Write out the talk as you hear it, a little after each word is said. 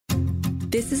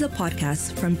This is a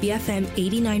podcast from BFM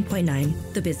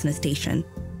 89.9, the business station.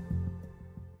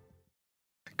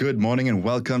 Good morning and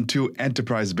welcome to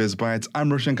Enterprise Biz Bites.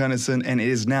 I'm Roshan Kanesan and it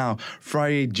is now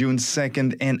Friday, June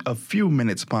 2nd and a few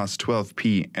minutes past 12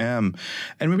 p.m.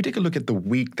 And when we take a look at the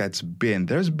week that's been,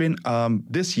 there's been,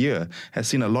 this year has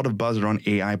seen a lot of buzz around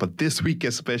AI, but this week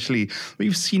especially,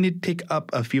 we've seen it take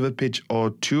up a fever pitch or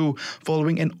two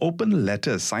following an open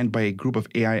letter signed by a group of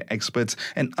AI experts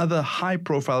and other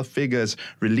high-profile figures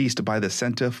released by the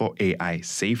Center for AI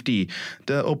Safety.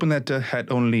 The open letter had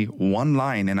only one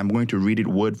line, and I'm going to read it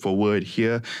word for word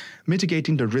here.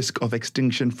 Mitigating the risk of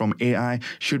extinction from AI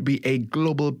should be a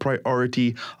global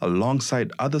priority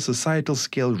alongside other societal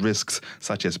scale risks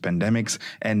such as pandemics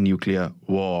and nuclear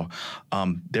war.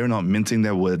 They're not mincing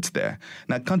their words there.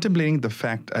 Now, contemplating the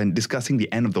fact and discussing the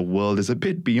end of the world is a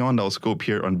bit beyond our scope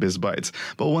here on Biz Bites.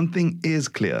 But one thing is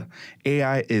clear.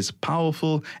 AI is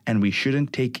powerful and we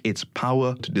shouldn't take its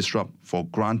power to disrupt for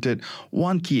granted.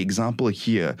 One key example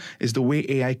here is the way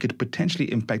AI could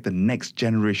potentially impact the next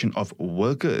generation of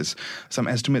workers. Some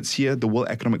estimates here, the World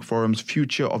Economic Forum's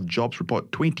Future of Jobs Report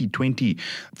 2020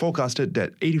 forecasted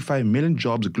that 85 million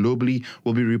jobs globally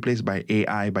will be replaced by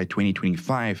AI by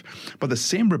 2025. But the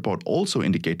same report also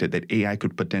indicated that AI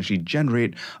could potentially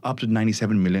generate up to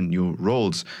 97 million new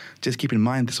roles. Just keep in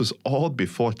mind, this was all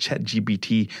before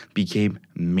ChatGPT became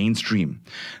mainstream.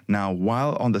 Now,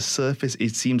 while on the surface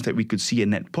it seems that we could see a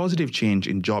net positive change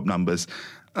in job numbers,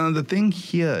 the thing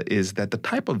here is that the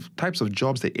types of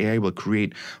jobs that AI will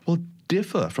create will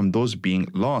differ from those being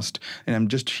lost. And I'm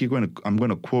going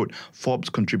to quote Forbes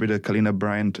contributor Kalina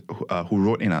Bryant, who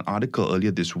wrote in an article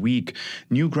earlier this week.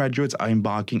 New graduates are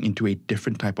embarking into a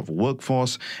different type of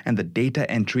workforce, and the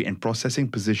data entry and processing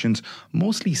positions,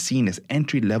 mostly seen as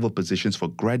entry-level positions for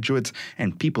graduates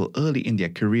and people early in their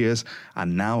careers, are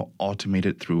now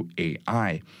automated through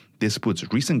AI. This puts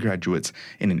recent graduates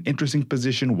in an interesting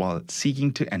position while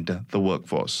seeking to enter the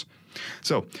workforce.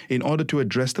 So, in order to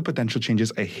address the potential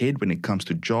changes ahead when it comes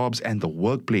to jobs and the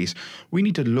workplace, we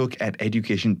need to look at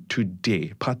education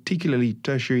today, particularly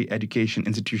tertiary education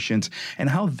institutions and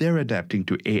how they're adapting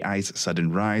to AI's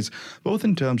sudden rise, both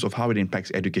in terms of how it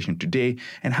impacts education today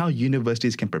and how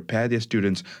universities can prepare their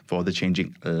students for the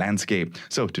changing landscape.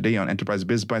 So, today on Enterprise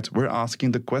Biz Bites, we're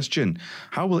asking the question,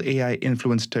 how will AI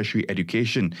influence tertiary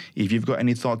education? If you've got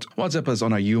any thoughts, WhatsApp us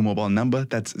on our U mobile number,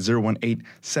 that's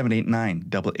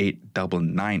 018-789-8899.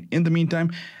 In the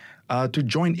meantime, to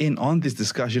join in on this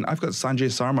discussion, I've got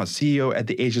Sanjay Sarma, CEO at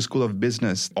the Asia School of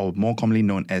Business, or more commonly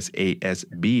known as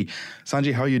ASB.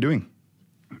 Sanjay, how are you doing?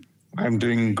 I'm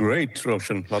doing great,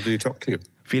 Roshan. Lovely to talk to you.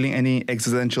 Feeling any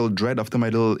existential dread after my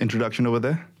little introduction over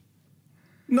there?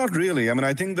 Not really. I mean,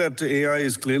 I think that AI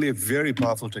is clearly a very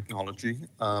powerful technology.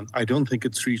 I don't think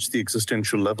it's reached the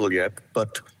existential level yet,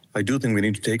 but I do think we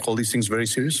need to take all these things very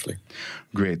seriously.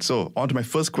 Great. So on to my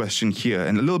first question here,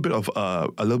 and a little bit of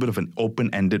an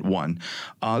open-ended one.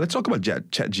 Let's talk about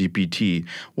ChatGPT.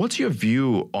 What's your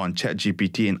view on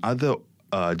ChatGPT and other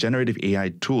generative AI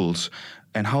tools,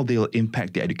 and how they'll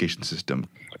impact the education system?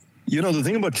 You know, the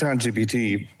thing about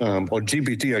ChatGPT, or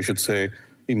GPT, I should say,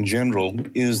 in general,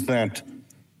 is that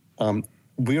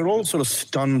we are all sort of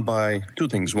stunned by two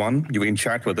things. One, you can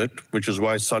chat with it, which is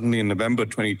why suddenly in November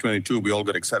 2022, we all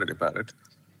got excited about it.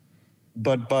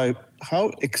 But by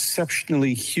how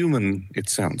exceptionally human it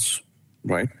sounds,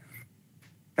 right?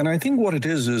 And I think what it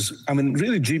is,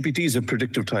 really GPT is a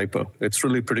predictive typer. It's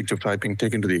really predictive typing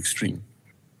taken to the extreme.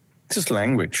 It's just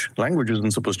language. Language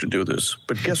isn't supposed to do this.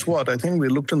 But guess what? I think we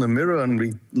looked in the mirror and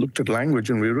we looked at language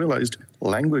and we realized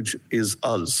language is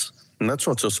us. And that's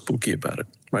what's so spooky about it,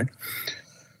 right?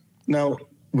 Now,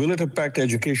 will it impact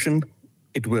education?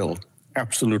 It will,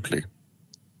 absolutely.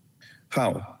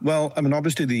 How? Well, I mean,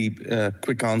 obviously the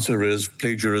quick answer is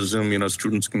plagiarism. You know,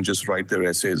 students can just write their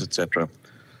essays, etc.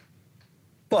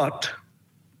 But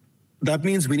that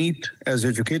means we need, as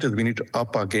educators, we need to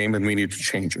up our game and we need to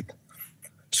change it.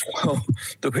 So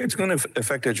the way it's going to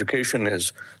affect education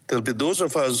is there'll be those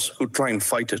of us who try and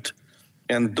fight it,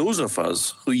 and those of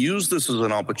us who use this as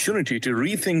an opportunity to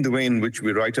rethink the way in which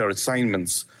we write our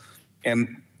assignments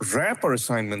and wrap our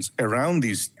assignments around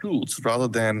these tools rather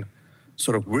than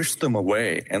sort of wish them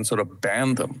away and sort of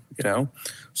ban them, you know?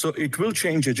 So it will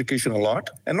change education a lot.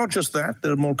 And not just that,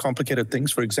 there are more complicated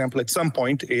things. For example, at some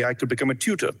point, AI could become a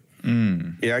tutor.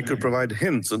 AI could provide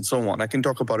hints and so on. I can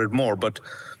talk about it more, but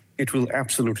it will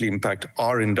absolutely impact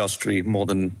our industry more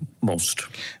than most.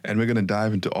 And we're going to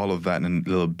dive into all of that in a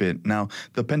little bit. Now,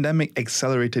 the pandemic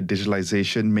accelerated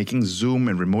digitalization, making Zoom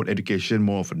and remote education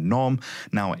more of a norm.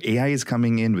 Now, AI is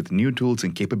coming in with new tools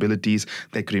and capabilities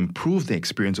that could improve the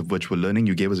experience of virtual learning.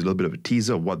 You gave us a little bit of a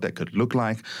teaser of what that could look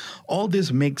like. All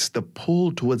this makes the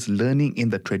pull towards learning in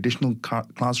the traditional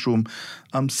classroom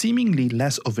seemingly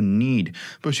less of a need,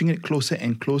 pushing it closer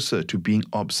and closer to being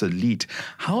obsolete.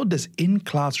 How does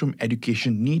in-classroom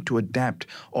education need to adapt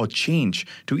or change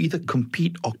to either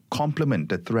compete or complement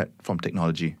the threat from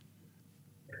technology?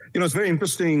 It's very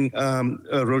interesting,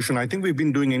 Roshan. I think we've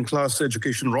been doing in-class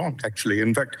education wrong, actually.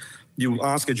 In fact, you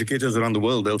ask educators around the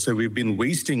world, they'll say we've been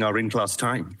wasting our in-class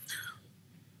time.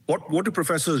 What do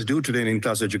professors do today in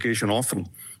in-class education often?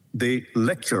 They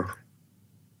lecture.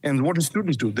 And what do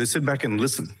students do? They sit back and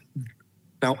listen.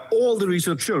 Now, all the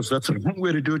research shows that's the wrong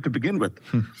way to do it to begin with.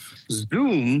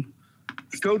 Zoom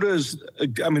showed us,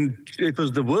 it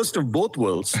was the worst of both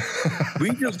worlds.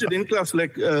 We just did in-class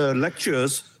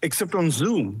lectures, except on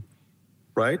Zoom,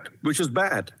 right? Which is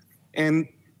bad. And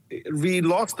we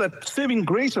lost that saving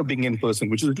grace of being in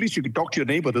person, which is at least you could talk to your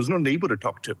neighbor. There's no neighbor to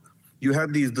talk to. You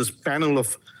had this panel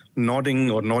of nodding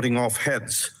or nodding off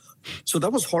heads. So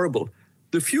that was horrible.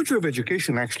 The future of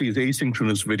education actually is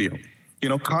asynchronous video.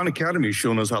 Khan Academy has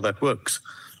shown us how that works.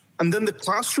 And then the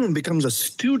classroom becomes a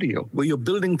studio where you're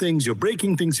building things, you're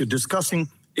breaking things, you're discussing,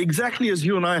 exactly as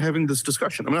you and I are having this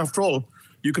discussion. After all,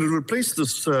 you could replace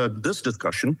this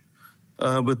discussion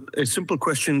with a simple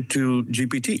question to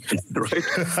GPT, right?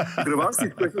 You could have asked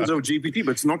these questions of GPT,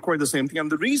 but it's not quite the same thing.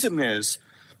 And the reason is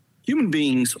human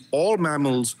beings, all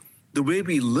mammals, the way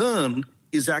we learn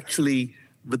is actually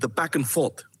with the back and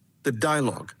forth, the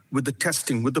dialogue, with the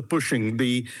testing, with the pushing,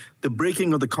 the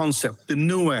breaking of the concept, the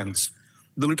nuance,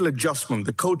 the little adjustment,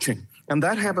 the coaching. And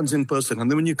that happens in person. And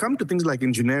then when you come to things like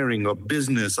engineering or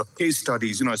business or case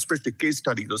studies, especially case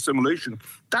studies or simulation,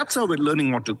 that's how we're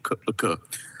learning what to occur.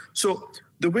 So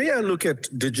the way I look at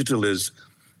digital is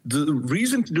the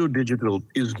reason to do digital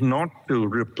is not to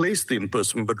replace the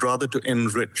in-person, but rather to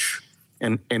enrich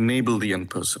and enable the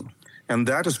in-person. And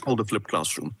that is called the flipped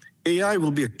classroom. AI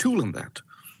will be a tool in that.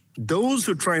 Those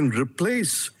who try and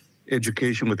replace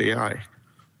education with AI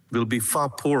will be far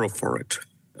poorer for it,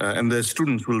 and their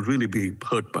students will really be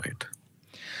hurt by it.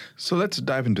 So let's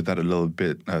dive into that a little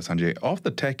bit, Sanjay.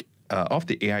 Of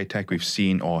the AI tech we've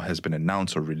seen or has been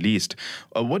announced or released,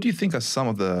 what do you think are some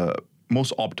of the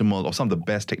most optimal or some of the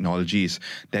best technologies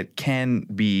that can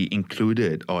be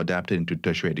included or adapted into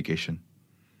tertiary education?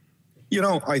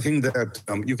 I think that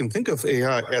you can think of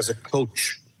AI as a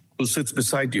coach who sits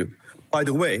beside you. By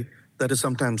the way, that is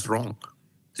sometimes wrong.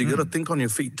 So you got to think on your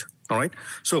feet, all right?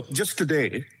 So just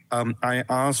today, I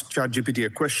asked ChatGPT a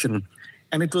question,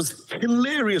 and it was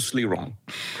hilariously wrong.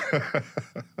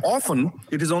 Often,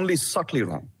 it is only subtly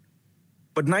wrong.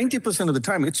 But 90% of the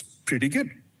time, it's pretty good.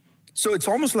 So it's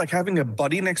almost like having a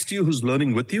buddy next to you who's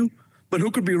learning with you, but who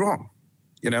could be wrong,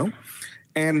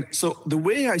 And so the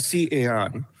way I see AI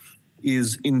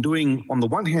is in doing, on the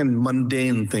one hand,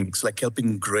 mundane things like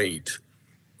helping grade,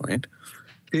 right?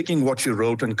 Taking what you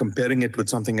wrote and comparing it with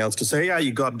something else to say, yeah,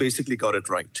 you basically got it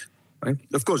right?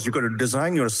 Of course, you've got to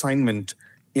design your assignment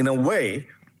in a way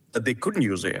that they couldn't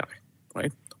use AI,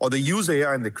 right? Or they use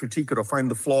AI and they critique it or find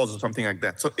the flaws or something like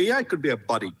that. So AI could be a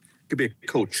buddy, could be a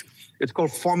coach. It's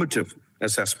called formative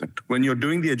assessment. When you're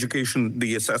doing the education,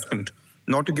 the assessment,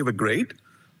 not to give a grade,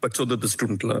 but so that the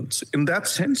student learns. In that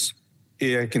sense,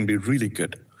 AI can be really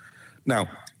good. Now,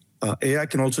 AI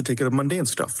can also take care of mundane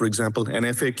stuff. For example, an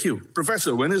FAQ.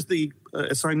 Professor, when is the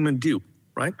assignment due,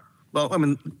 right? Well,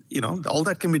 all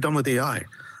that can be done with AI.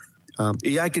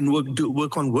 AI can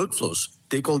work on workflows.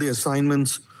 Take all the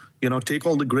assignments, take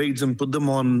all the grades and put them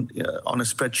on a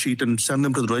spreadsheet and send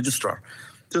them to the registrar.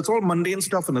 So it's all mundane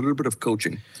stuff and a little bit of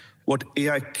coaching. What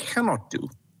AI cannot do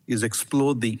is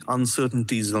explore the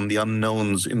uncertainties and the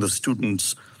unknowns in the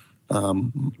student's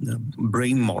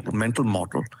brain model, mental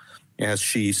model, as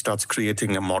she starts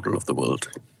creating a model of the world.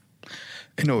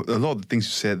 A lot of the things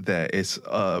you said there is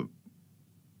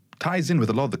ties in with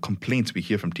a lot of the complaints we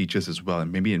hear from teachers as well,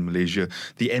 and maybe in Malaysia,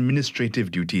 the administrative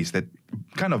duties that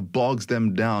kind of bogs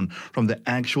them down from the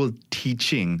actual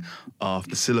teaching of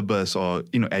the syllabus or,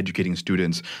 educating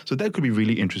students. So that could be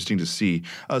really interesting to see.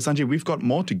 Sanjay, we've got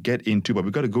more to get into, but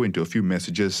we've got to go into a few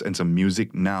messages and some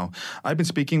music now. I've been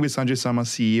speaking with Sanjay Sama,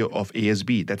 CEO of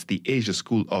ASB. That's the Asia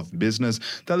School of Business.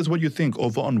 Tell us what you think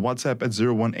over on WhatsApp at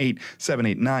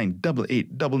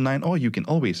 018-789-8899, or you can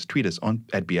always tweet us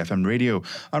at BFM Radio.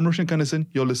 I'm Roshan Kanison.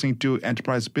 You're listening to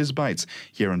Enterprise Biz Bites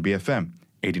here on BFM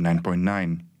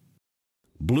 89.9.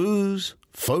 Blues,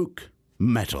 folk,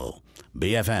 metal.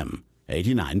 BFM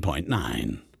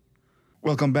 89.9.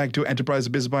 Welcome back to Enterprise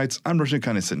Biz Bites. I'm Roshan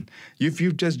Kanison. If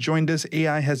you've just joined us,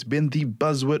 AI has been the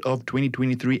buzzword of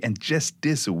 2023, and just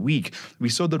this week, we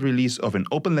saw the release of an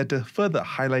open letter further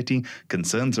highlighting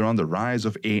concerns around the rise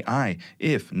of AI,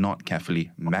 if not carefully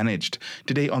managed.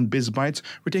 Today on Biz Bites,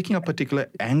 we're taking a particular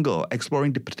angle,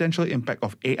 exploring the potential impact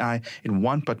of AI in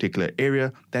one particular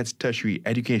area, that's tertiary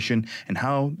education, and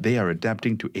how they are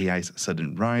adapting to AI's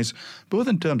sudden rise, both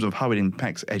in terms of how it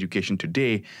impacts education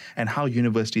today and how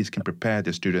universities can prepare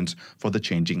their students for the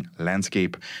changing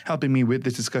landscape. Helping me with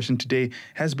this discussion today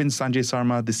has been Sanjay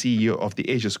Sarma, the CEO of the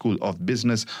Asia School of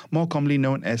Business, more commonly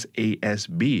known as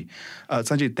ASB.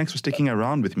 Sanjay, thanks for sticking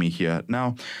around with me here.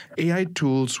 Now, AI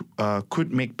tools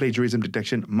could make plagiarism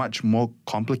detection much more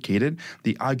complicated.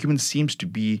 The argument seems to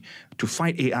be to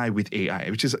fight AI with AI,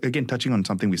 which is, again, touching on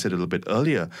something we said a little bit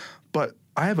earlier. But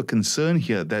I have a concern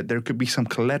here that there could be some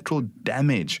collateral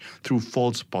damage through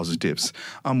false positives.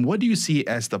 What do you see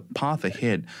as the path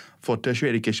ahead for tertiary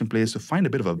education players to find a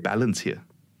bit of a balance here?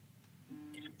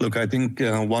 Look, I think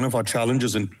one of our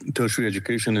challenges in tertiary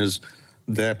education is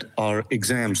that our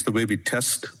exams, the way we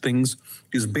test things,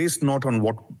 is based not on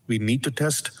what we need to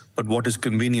test, but what is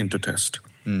convenient to test,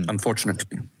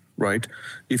 unfortunately, right?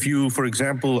 If you, for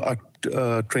example,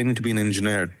 are training to be an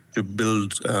engineer, to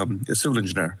build a civil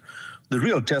engineer, the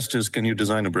real test is, can you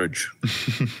design a bridge?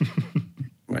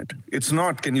 Right. It's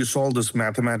not, can you solve this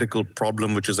mathematical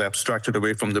problem which is abstracted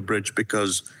away from the bridge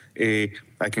because A,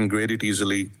 I can grade it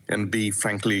easily, and B,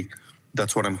 frankly,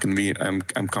 that's what I'm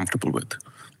comfortable with.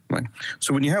 Right.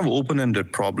 So when you have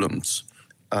open-ended problems,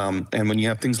 and when you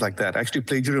have things like that, actually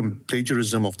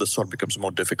plagiarism of this sort becomes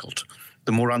more difficult,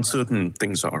 the more uncertain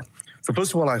things are. So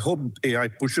first of all, I hope AI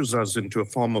pushes us into a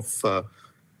form of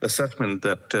assessment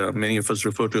that many of us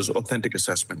refer to as authentic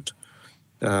assessment.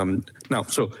 Now,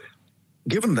 so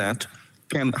given that,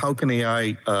 how can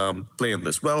AI play in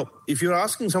this? Well, if you're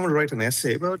asking someone to write an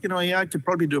essay, well, AI could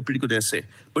probably do a pretty good essay.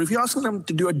 But if you're asking them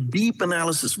to do a deep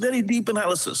analysis, very deep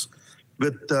analysis,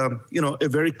 with a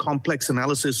very complex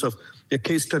analysis of a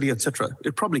case study, etc.,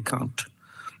 it probably can't.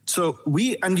 So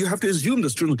and you have to assume the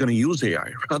student's going to use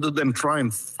AI rather than try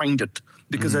and find it,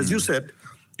 because as you said,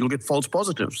 you'll get false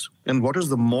positives. And what is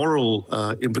the moral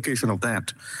implication of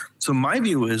that? So my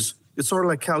view is, it's sort of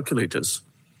like calculators.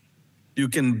 You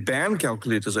can ban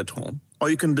calculators at home, or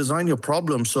you can design your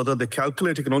problem so that the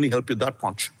calculator can only help you that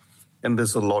much, and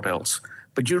there's a lot else.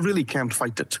 But you really can't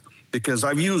fight it, because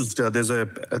I've used, there's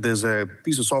a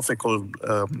piece of software called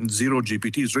Zero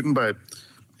GPT. It's written by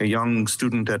a young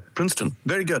student at Princeton.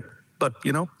 Very good, but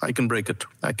I can break it.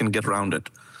 I can get around it.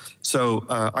 So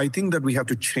I think that we have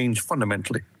to change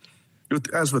fundamentally,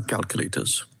 as with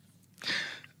calculators.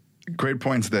 Great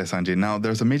points there, Sanjay. Now,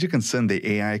 there's a major concern that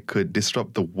AI could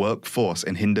disrupt the workforce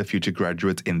and hinder future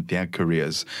graduates in their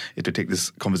careers. To take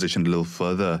this conversation a little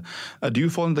further, do you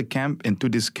fall into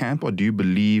this camp, or do you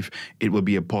believe it will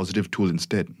be a positive tool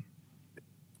instead?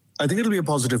 I think it'll be a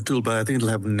positive tool, but I think it'll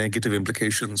have negative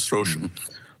implications, Roshan.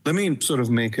 Let me sort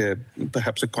of make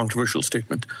perhaps a controversial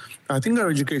statement. I think our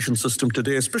education system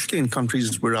today, especially in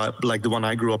countries like the one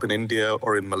I grew up in, India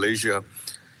or in Malaysia,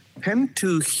 tend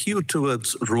to hew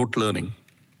towards rote learning.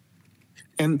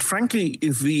 And frankly,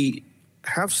 if we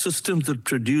have systems that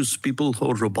produce people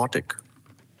who are robotic,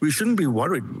 we shouldn't be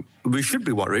worried. We should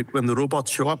be worried when the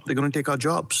robots show up, they're going to take our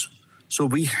jobs. So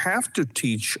we have to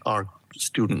teach our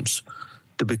students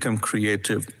to become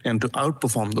creative and to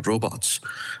outperform the robots.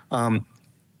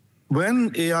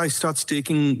 When AI starts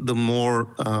taking the more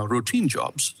routine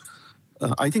jobs,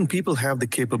 I think people have the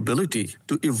capability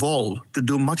to evolve, to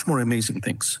do much more amazing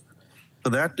things.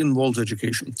 But that involves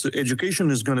education. So education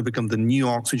is going to become the new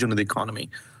oxygen of the economy.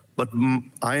 But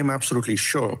I am absolutely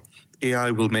sure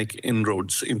AI will make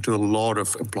inroads into a lot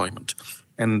of employment,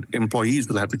 and employees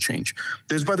will have to change.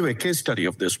 There's, by the way, a case study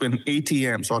of this. When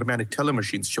ATMs, automatic teller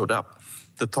machines, showed up,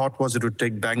 the thought was it would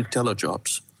take bank teller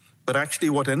jobs. But actually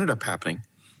what ended up happening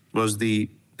was the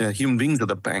human beings at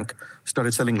the bank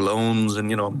started selling loans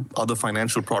and other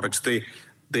financial products. They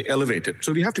elevated.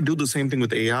 So we have to do the same thing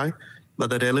with AI, but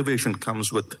that elevation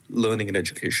comes with learning and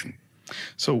education.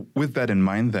 So with that in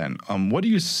mind then, what do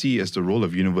you see as the role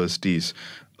of universities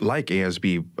like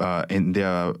ASB in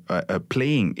their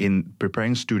playing in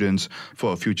preparing students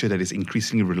for a future that is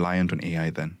increasingly reliant on AI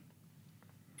then?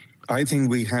 I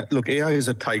think look, AI is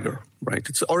a tiger, right?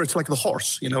 It's like the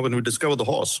horse. When we discover the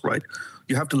horse, right?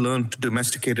 You have to learn to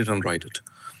domesticate it and ride it.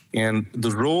 And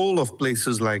the role of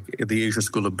places like the Asia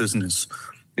School of Business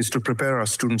is to prepare our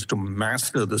students to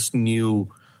master this new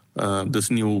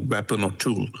weapon or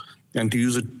tool and to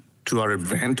use it to our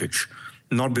advantage.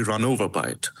 not be run over by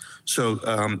it. So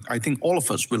I think all of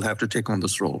us will have to take on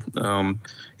this role.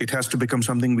 It has to become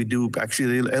something we do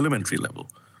actually at the elementary level.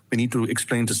 We need to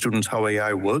explain to students how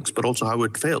AI works, but also how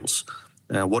it fails,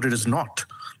 what it is not.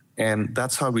 And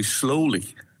that's how we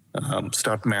slowly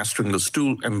start mastering this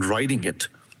tool and writing it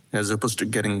as opposed to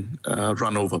getting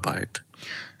run over by it.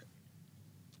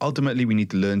 Ultimately, we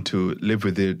need to learn to live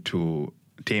with it, to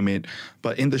tame it.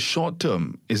 But in the short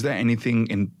term, is there anything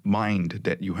in mind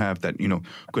that you have that,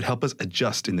 could help us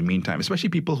adjust in the meantime, especially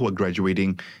people who are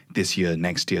graduating this year,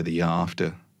 next year, the year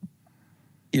after?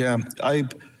 Yeah, I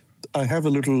have a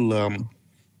little,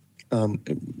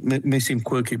 it may seem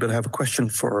quirky, but I have a question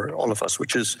for all of us,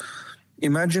 which is,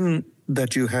 imagine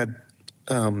that you had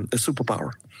a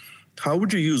superpower. How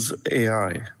would you use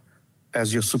AI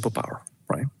as your superpower,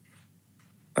 right?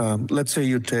 Let's say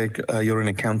you're in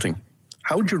accounting.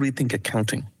 How would you rethink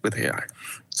accounting with AI?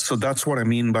 So that's what I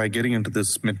mean by getting into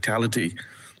this mentality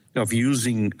of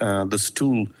using this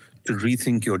tool to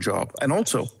rethink your job. And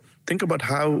also think about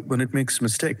how, when it makes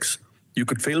mistakes, you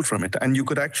could fail from it and you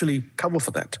could actually cover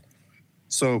for that.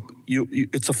 So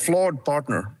it's a flawed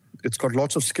partner. It's got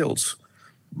lots of skills,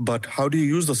 but how do you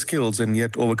use the skills and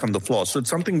yet overcome the flaws? So it's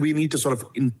something we need to sort of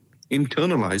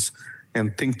internalize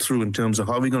and think through in terms of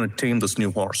how we're going to tame this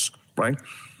new horse, right?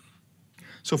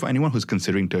 So for anyone who's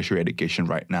considering tertiary education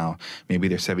right now, maybe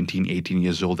they're 17, 18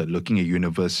 years old, they're looking at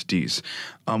universities,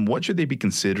 what should they be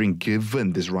considering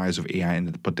given this rise of AI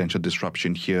and the potential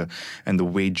disruption here and the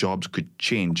way jobs could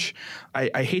change?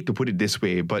 I hate to put it this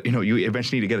way, but you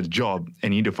eventually need to get a job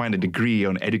and you need to find a degree or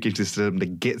an education system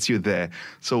that gets you there.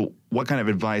 So what kind of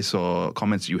advice or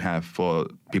comments do you have for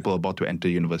people about to enter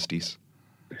universities?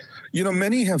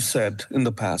 Many have said in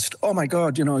the past, oh my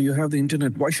God, you have the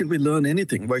internet. Why should we learn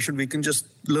anything? Why should we can just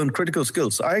learn critical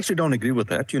skills? I actually don't agree with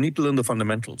that. You need to learn the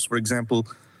fundamentals. For example,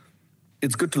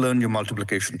 it's good to learn your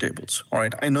multiplication tables. All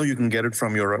right. I know you can get it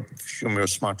from your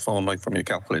smartphone, like from your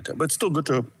calculator, but it's still good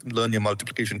to learn your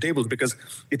multiplication tables because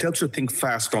it helps you think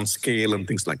fast on scale and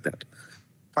things like that.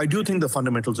 I do think the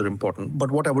fundamentals are important, but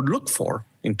what I would look for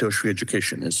in tertiary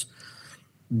education is,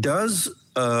 does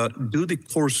the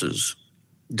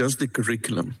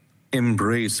curriculum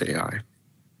embrace AI?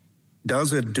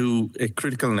 Does it do a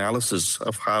critical analysis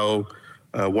of how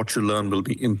what you learn will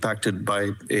be impacted by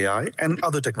AI and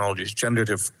other technologies,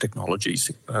 generative technologies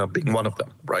being one of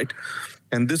them, right?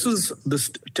 And this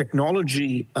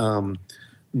technology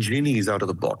genie is out of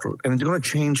the bottle, and it's going to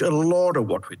change a lot of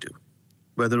what we do,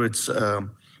 whether it's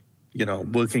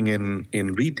working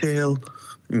in retail,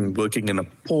 working in a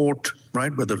port,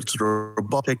 right? Whether it's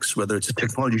robotics, whether it's a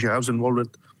technology I was involved with,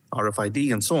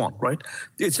 RFID, and so on, right?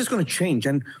 It's just going to change.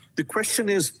 And the question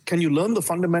is, can you learn the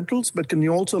fundamentals, but can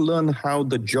you also learn how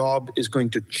the job is going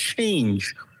to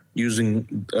change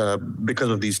because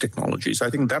of these technologies? I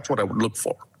think that's what I would look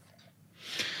for.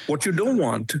 What you don't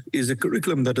want is a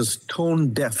curriculum that is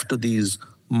tone deaf to these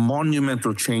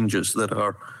monumental changes that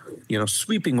are,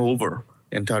 sweeping over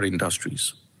entire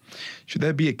industries. Should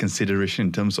there be a consideration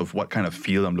in terms of what kind of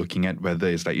field I'm looking at, whether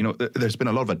it's like, there's been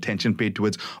a lot of attention paid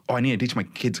towards, I need to teach my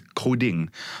kids coding.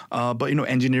 But,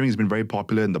 engineering has been very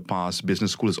popular in the past.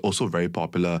 Business school is also very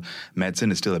popular.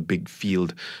 Medicine is still a big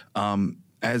field.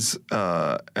 As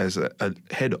a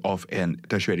head of an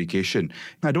tertiary education,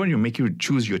 I don't want to make you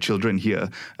choose your children here.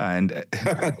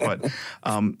 But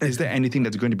is there anything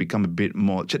that's going to become a bit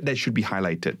more, that should be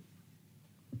highlighted?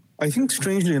 I think,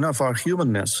 strangely enough, our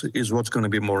humanness is what's going to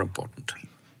be more important.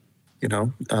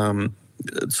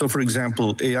 So, for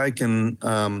example, AI can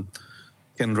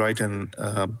write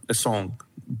a song,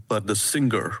 but the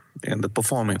singer and the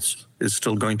performance is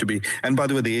still going to be. And by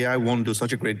the way, the AI won't do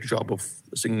such a great job of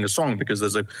singing a song because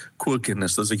there's a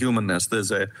quirkiness, there's a humanness,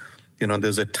 there's a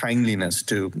timeliness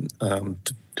to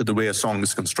the way a song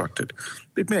is constructed.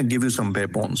 It may give you some bare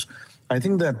bones. I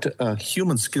think that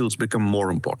human skills become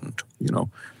more important,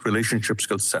 relationship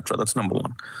skills, etc. That's number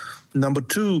one. Number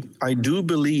two, I do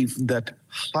believe that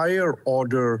higher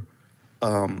order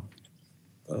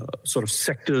sort of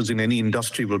sectors in any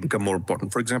industry will become more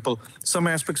important. For example, some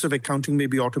aspects of accounting may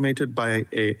be automated by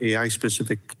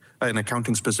an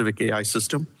accounting-specific AI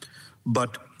system,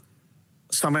 but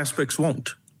some aspects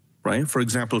won't, right? For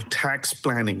example, tax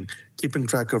planning, keeping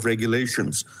track of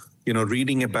regulations,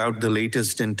 reading about the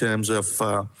latest in terms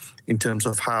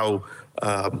of how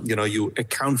you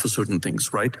account for certain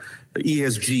things, right? The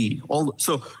ESG,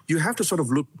 so you have to sort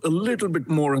of look a little bit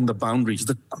more in the boundaries.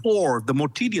 The core, the more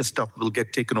tedious stuff will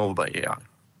get taken over by AI.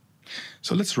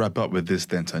 So let's wrap up with this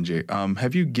then, Sanjay.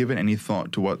 Have you given any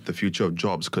thought to what the future of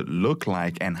jobs could look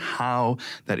like and how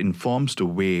that informs the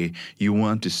way you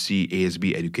want to see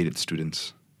ASB educated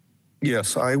students?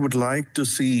 Yes, I would like to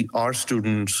see our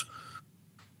students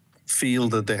feel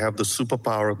that they have the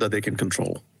superpower that they can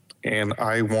control. And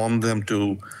I want them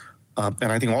to,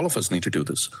 and I think all of us need to do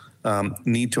this,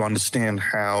 need to understand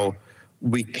how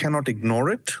we cannot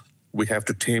ignore it. We have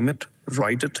to tame it,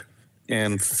 write it,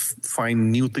 and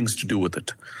find new things to do with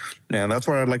it. And that's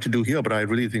what I'd like to do here, but I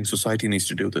really think society needs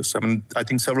to do this. I mean, I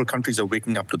think several countries are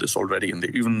waking up to this already,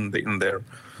 even in their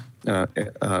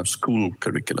school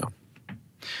curricula.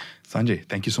 Sanjay,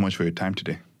 thank you so much for your time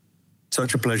today.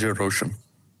 Such a pleasure, Roshan.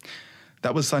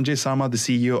 That was Sanjay Sarma, the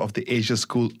CEO of the Asia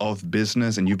School of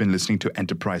Business, and you've been listening to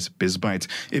Enterprise Biz Bites.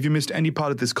 If you missed any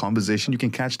part of this conversation, you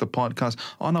can catch the podcast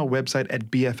on our website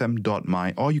at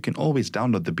bfm.my, or you can always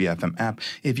download the BFM app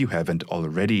if you haven't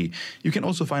already. You can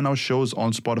also find our shows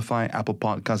on Spotify, Apple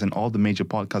Podcasts, and all the major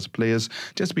podcast players.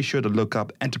 Just be sure to look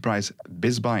up Enterprise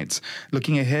Biz Bites.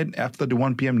 Looking ahead, after the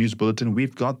 1 p.m. news bulletin,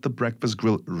 we've got the Breakfast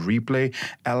Grill replay.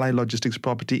 Ally Logistics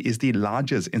Property is the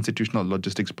largest institutional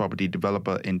logistics property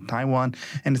developer in Taiwan,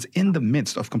 and it's in the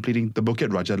midst of completing the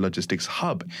Bukit Raja Logistics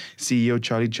Hub. CEO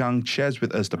Charlie Chang shares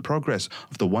with us the progress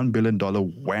of the $1 billion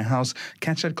warehouse.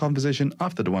 Catch that conversation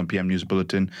after the 1 p.m. news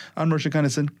bulletin. I'm Roshan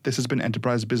Kanison. This has been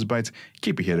Enterprise Biz Bites.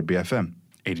 Keep it here at BFM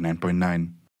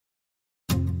 89.9.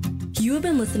 You have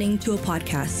been listening to a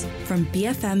podcast from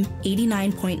BFM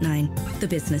 89.9, the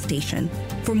business station.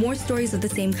 For more stories of the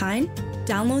same kind,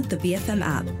 download the BFM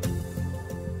app.